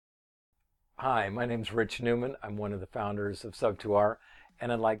Hi, my name's Rich Newman. I'm one of the founders of Sub2r,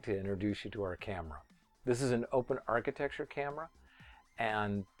 and I'd like to introduce you to our camera. This is an open architecture camera,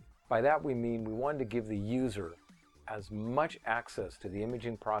 and by that we mean we wanted to give the user as much access to the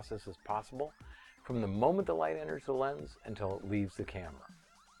imaging process as possible from the moment the light enters the lens until it leaves the camera.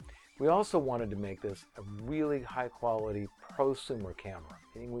 We also wanted to make this a really high-quality prosumer camera,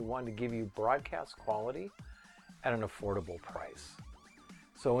 meaning we wanted to give you broadcast quality at an affordable price.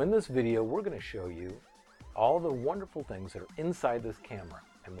 So in this video, we're going to show you all the wonderful things that are inside this camera.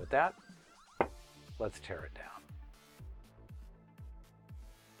 And with that, let's tear it down.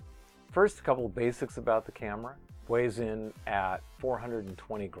 First, a couple of basics about the camera. Weighs in at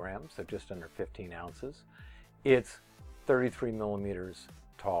 420 grams, so just under 15 ounces. It's 33 millimeters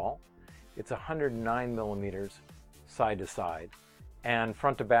tall. It's 109 millimeters side to side. And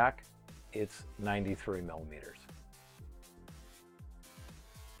front to back, it's 93 millimeters.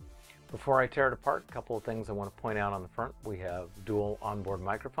 Before I tear it apart, a couple of things I want to point out on the front. We have dual onboard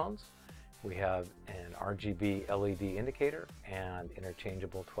microphones. We have an Rgb LED indicator and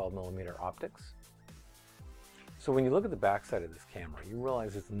interchangeable 12 millimeter optics. So when you look at the back side of this camera, you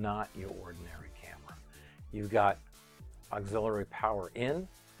realize it's not your ordinary camera. You've got auxiliary power in,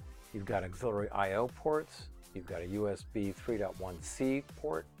 you've got auxiliary I/O ports, you've got a USB 3.1C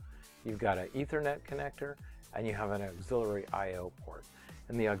port, you've got an Ethernet connector, and you have an auxiliary I/O port.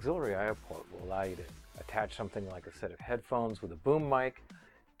 And the auxiliary I/O port will allow you to attach something like a set of headphones with a boom mic,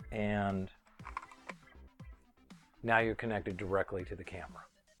 and now you're connected directly to the camera.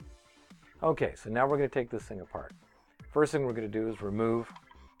 Okay, so now we're going to take this thing apart. First thing we're going to do is remove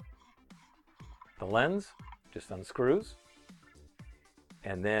the lens, just unscrews,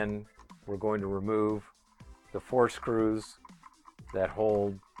 and then we're going to remove the 4 screws that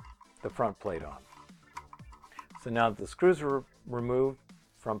hold the front plate on. So now that the screws are removed,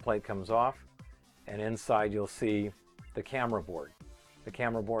 front plate comes off, and inside you'll see the camera board. The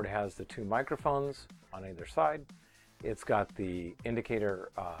camera board has the 2 microphones on either side. It's got the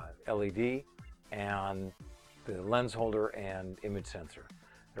indicator LED and the lens holder and image sensor.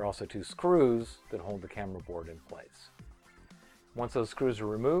 There are also 2 screws that hold the camera board in place. Once those screws are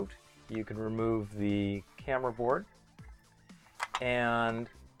removed, you can remove the camera board, and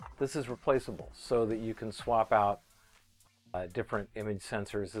this is replaceable so that you can swap out different image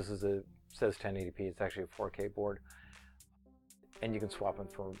sensors. This is says 1080p, it's actually a 4K board. And you can swap them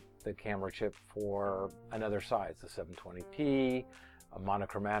for the camera chip for another size, the 720p, a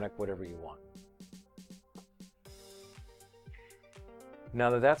monochromatic, whatever you want. Now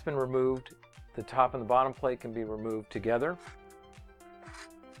that that's been removed, the top and the bottom plate can be removed together.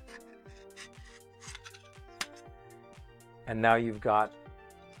 And now you've got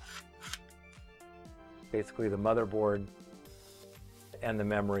basically the motherboard and the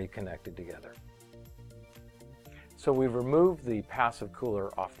memory connected together. So we've removed the passive cooler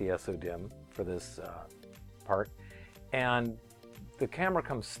off the SODIMM for this part, and the camera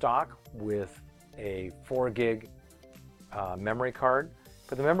comes stock with a 4 gig memory card,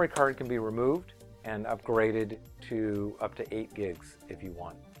 but the memory card can be removed and upgraded to up to 8 gigs if you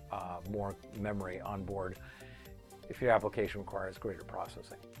want more memory on board, if your application requires greater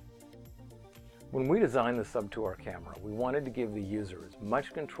processing. When we designed the Sub2r camera, we wanted to give the user as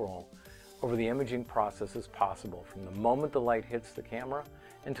much control over the imaging process as possible from the moment the light hits the camera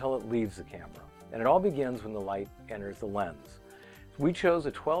until it leaves the camera. And it all begins when the light enters the lens. We chose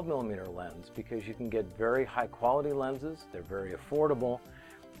a 12 millimeter lens because you can get very high quality lenses. They're very affordable.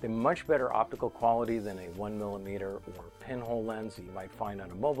 They're much better optical quality than a 1 millimeter or pinhole lens that you might find on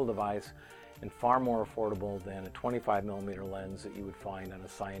a mobile device, and far more affordable than a 25 millimeter lens that you would find on a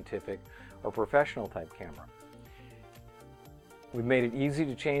scientific or professional type camera. We've made it easy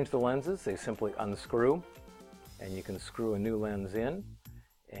to change the lenses. They simply unscrew, and you can screw a new lens in,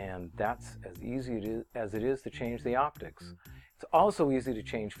 and that's as easy as it is to change the optics. It's also easy to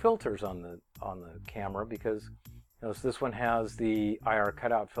change filters on the camera, because notice this one has the IR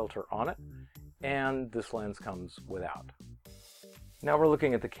cutout filter on it, and this lens comes without. Now we're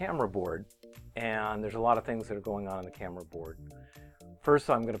looking at the camera board, and there's a lot of things that are going on in the camera board. First,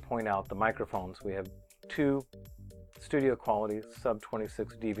 I'm going to point out the microphones. We have 2 studio quality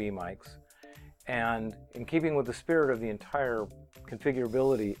sub-26 dB mics, and in keeping with the spirit of the entire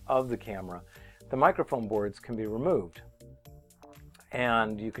configurability of the camera, the microphone boards can be removed,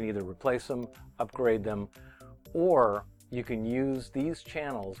 and you can either replace them, upgrade them, or you can use these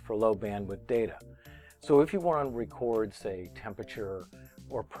channels for low bandwidth data. So if you want to record, say, temperature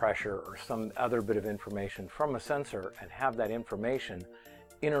or pressure or some other bit of information from a sensor and have that information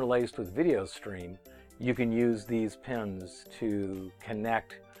interlaced with video stream, you can use these pins to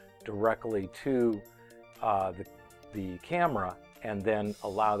connect directly to the camera and then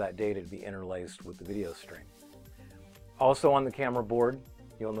allow that data to be interlaced with the video stream. Also on the camera board,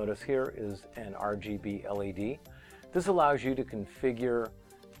 you'll notice here is an RGB LED. This allows you to configure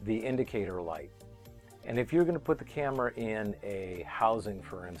the indicator light. And if you're going to put the camera in a housing,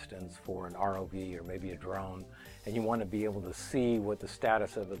 for instance, for an ROV or maybe a drone, and you want to be able to see what the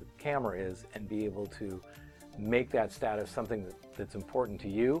status of the camera is and be able to make that status something that's important to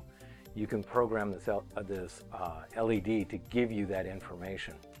you, you can program this LED to give you that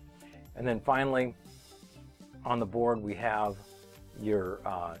information. And then finally, on the board we have your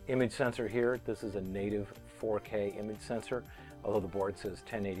image sensor here. This is a native 4K image sensor, although the board says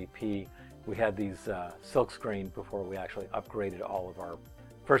 1080p. We had these silk screened before we actually upgraded all of our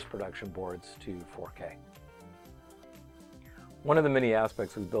first production boards to 4K. One of the many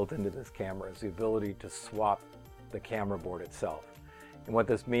aspects we built into this camera is the ability to swap the camera board itself. And what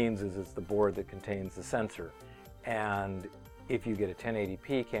this means is it's the board that contains the sensor. And if you get a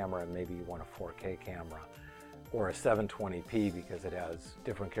 1080p camera, maybe you want a 4K camera, or a 720p because it has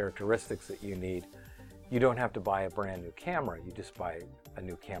different characteristics that you need, you don't have to buy a brand new camera. You just buy a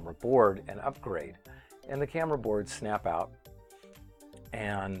new camera board and upgrade. And the camera boards snap out.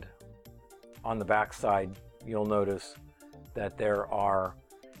 And on the back side, you'll notice that there are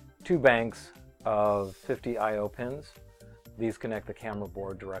 2 banks of 50 I/O pins. These connect the camera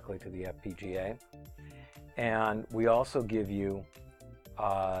board directly to the Fpga. And we also give you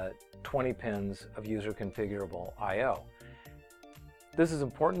 20 pins of user configurable I/O. This is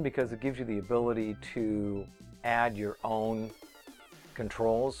important because it gives you the ability to add your own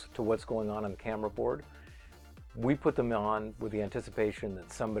controls to what's going on the camera board. We put them on with the anticipation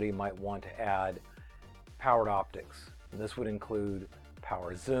that somebody might want to add powered optics. And this would include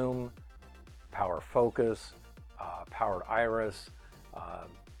power zoom, power focus, powered iris,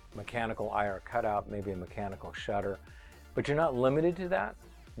 mechanical IR cutout, maybe a mechanical shutter. But you're not limited to that.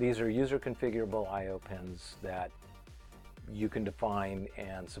 These are user configurable I/O pins that you can define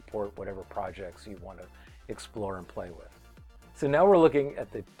and support whatever projects you want to explore and play with. So now we're looking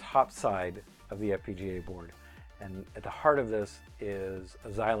at the top side of the Fpga board. And at the heart of this is a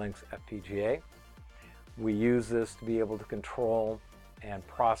Xilinx Fpga. We use this to be able to control and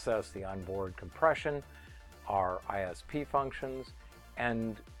process the onboard compression, our ISP functions,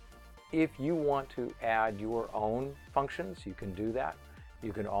 and if you want to add your own functions, you can do that.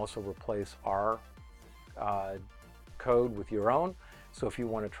 You can also replace our code with your own. So if you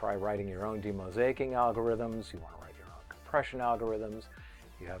want to try writing your own demosaicing algorithms, you want to write your own compression algorithms,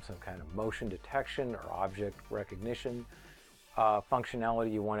 you have some kind of motion detection or object recognition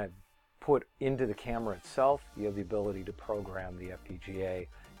functionality you want to put into the camera itself, you have the ability to program the Fpga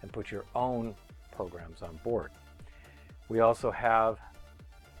and put your own programs on board. We also have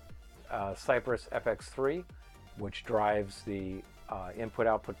Cypress FX3, which drives the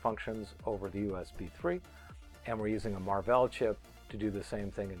input-output functions over the USB 3, and we're using a Marvell chip to do the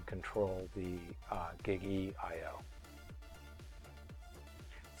same thing and control the GigE I/O.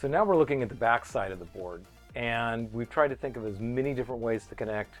 So now we're looking at the back side of the board, and we've tried to think of as many different ways to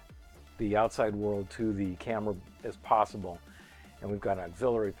connect the outside world to the camera as possible. And we've got an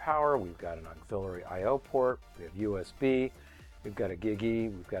auxiliary power, we've got an auxiliary I/O port, we have USB, we've got a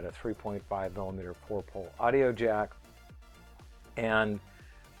GigE, we've got a 3.5mm 4-pole audio jack, and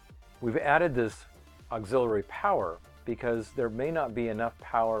we've added this auxiliary power because there may not be enough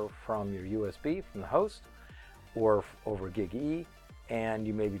power from your USB from the host or over GigE, and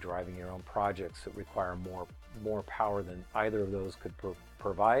you may be driving your own projects that require more power than either of those could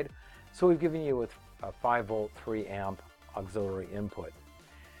provide. So we've given you a 5-volt 3-amp auxiliary input.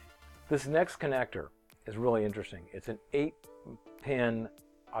 This next connector is really interesting. It's an 8-pin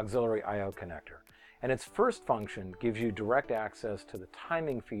auxiliary I/O connector, and its first function gives you direct access to the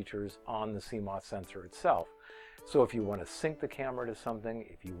timing features on the CMOS sensor itself. So if you want to sync the camera to something,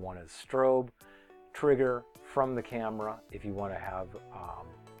 if you want to strobe trigger from the camera, if you want to have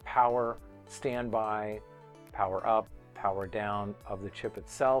power standby, power up, power down of the chip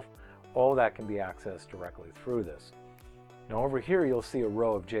itself, all that can be accessed directly through this. Now over here you'll see a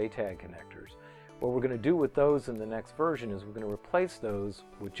row of Jtag connectors. What we're going to do with those in the next version is we're going to replace those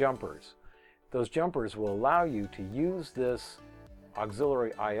with jumpers. Those jumpers will allow you to use this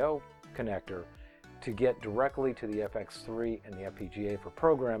auxiliary I/O connector to get directly to the FX3 and the Fpga for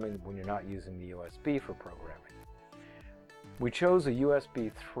programming when you're not using the USB for programming. We chose a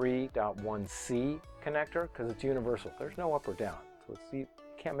USB 3.1c connector because it's universal. There's no up or down, so you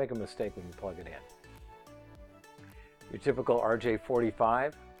can't make a mistake when you plug it in. Your typical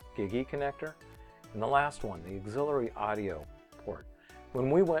RJ45 GigE connector, and the last one, the auxiliary audio port. When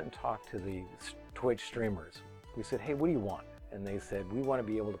we went and talked to the Twitch streamers, we said, hey, what do you want? And they said, we want to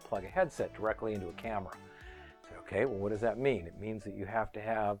be able to plug a headset directly into a camera. I said, okay, well, what does that mean? It means that you have to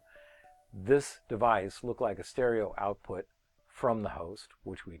have this device look like a stereo output from the host,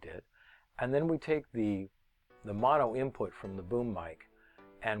 which we did. And then we take the mono input from the boom mic,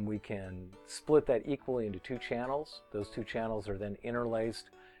 and we can split that equally into 2 channels. Those 2 channels are then interlaced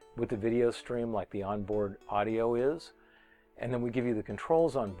with the video stream like the onboard audio is. And then we give you the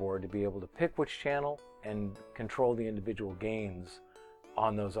controls on board to be able to pick which channel and control the individual gains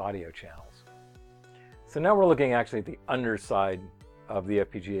on those audio channels. So now we're looking actually at the underside of the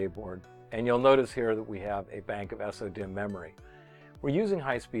Fpga board. And you'll notice here that we have a bank of SODIMM memory. We're using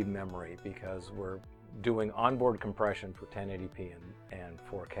high-speed memory because we're doing onboard compression for 1080p and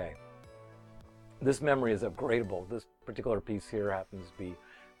 4K. This memory is upgradable. This particular piece here happens to be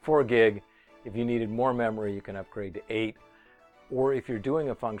 4 gig. If you needed more memory, you can upgrade to 8. Or if you're doing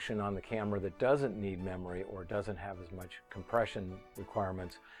a function on the camera that doesn't need memory or doesn't have as much compression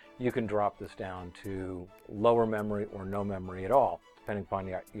requirements, you can drop this down to lower memory or no memory at all, depending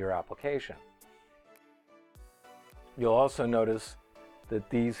upon your application. You'll also notice that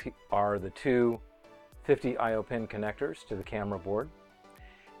these are the 2 50 IO pin connectors to the camera board.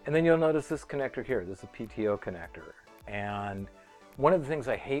 And then you'll notice this connector here. This is a PTO connector. And one of the things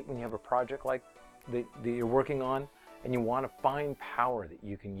I hate when you have a project like that you're working on and you want to find power that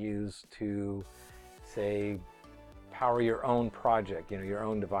you can use to, say, power your own project, your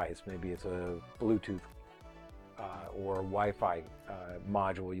own device. Maybe it's a Bluetooth or Wi-Fi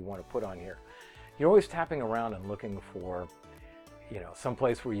module you want to put on here. You're always tapping around and looking for some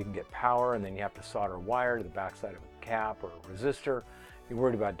place where you can get power, and then you have to solder wire to the backside of a cap or a resistor. You're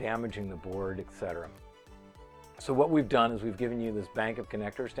worried about damaging the board, etc. So what we've done is we've given you this bank of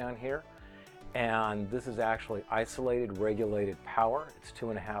connectors down here, and this is actually isolated regulated power. It's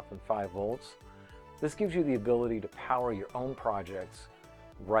 2.5 and 5 volts. This gives you the ability to power your own projects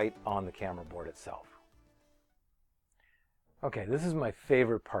right on the camera board itself. Okay, this is my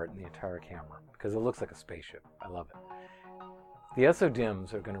favorite part in the entire camera because it looks like a spaceship. I love it. The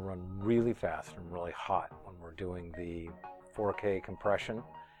SODIMMs are going to run really fast and really hot when we're doing the 4K compression.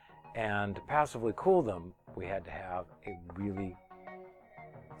 And to passively cool them, we had to have a really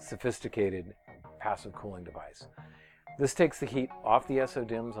sophisticated passive cooling device. This takes the heat off the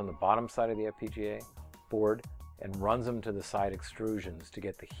SODIMMs on the bottom side of the Fpga board and runs them to the side extrusions to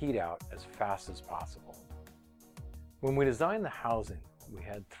get the heat out as fast as possible. When we designed the housing, we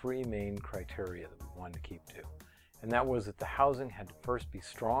had 3 main criteria that we wanted to keep to. And that was that the housing had to first be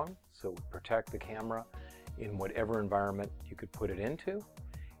strong, so it would protect the camera in whatever environment you could put it into.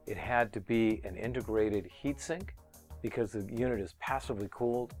 It had to be an integrated heatsink because the unit is passively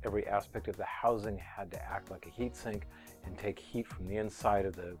cooled. Every aspect of the housing had to act like a heatsink and take heat from the inside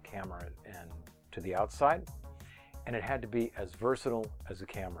of the camera and to the outside. And it had to be as versatile as the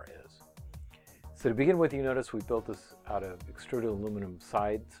camera is. So to begin with, you notice we built this out of extruded aluminum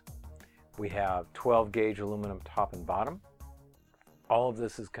sides. We have 12 gauge aluminum top and bottom. All of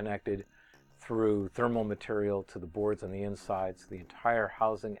this is connected through thermal material to the boards on the inside, so the entire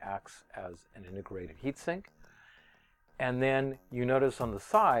housing acts as an integrated heatsink. And then you notice on the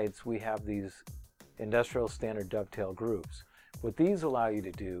sides we have these industrial standard dovetail grooves. What these allow you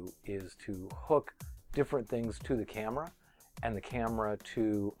to do is to hook different things to the camera and the camera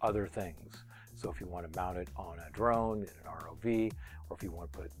to other things. So if you want to mount it on a drone, in an ROV, or if you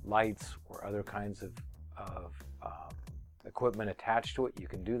want to put lights or other kinds of equipment attached to it, you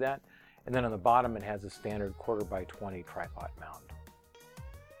can do that. And then on the bottom it has a standard 1/4x20 tripod mount.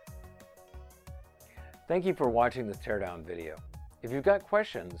 Thank you for watching this teardown video. If you've got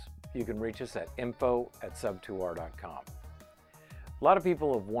questions, you can reach us at info@sub2r.com. A lot of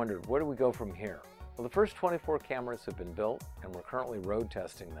people have wondered, where do we go from here? Well, the first 24 cameras have been built and we're currently road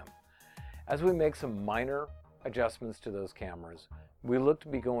testing them. As we make some minor adjustments to those cameras, we look to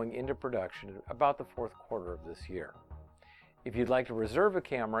be going into production about the 4th quarter of this year. If you'd like to reserve a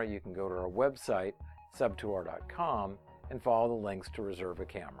camera, you can go to our website, sub2r.com, and follow the links to reserve a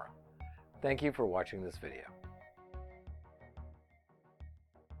camera. Thank you for watching this video.